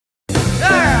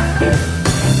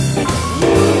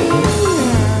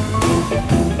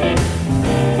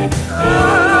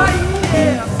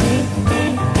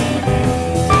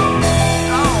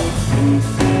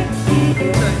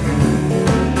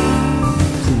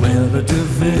Cruella De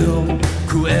Vil,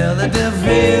 Cruella De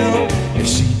Vil. If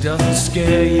she doesn't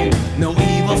scare you, no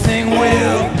evil thing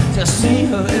will. To see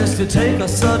her is to take a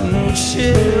sudden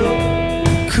chill.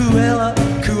 Cruella,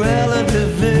 Cruella De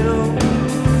Vil.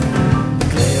 The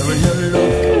glare in her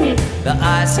look, the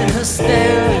ice in her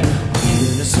stare.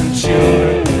 Innocent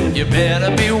children, you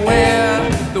better beware.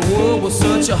 The world was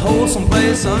such a wholesome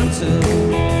place until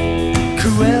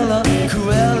Cruella,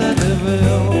 Cruella De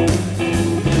Vil.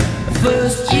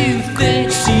 First you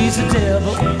think she's a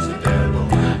devil,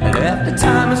 and after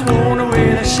time is worn away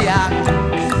the shock,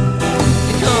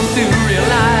 you come to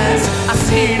realize, I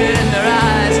see it in their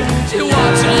eyes, she's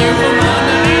watching you from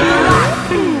underneath the rock.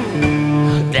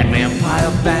 That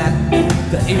vampire bat,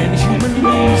 the inhuman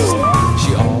beast,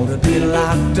 she ought to be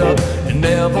locked up and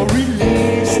never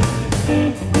released.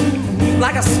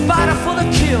 Like a spider for the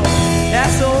kill,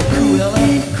 that's old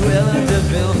Cruella, Cruella De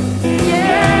Vil.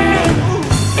 Yeah!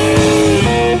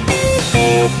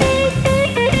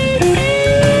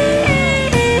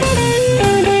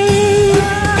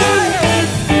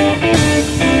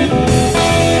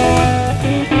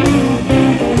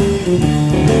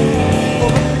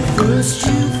 First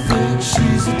you think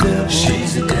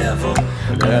she's a devil,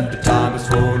 at the time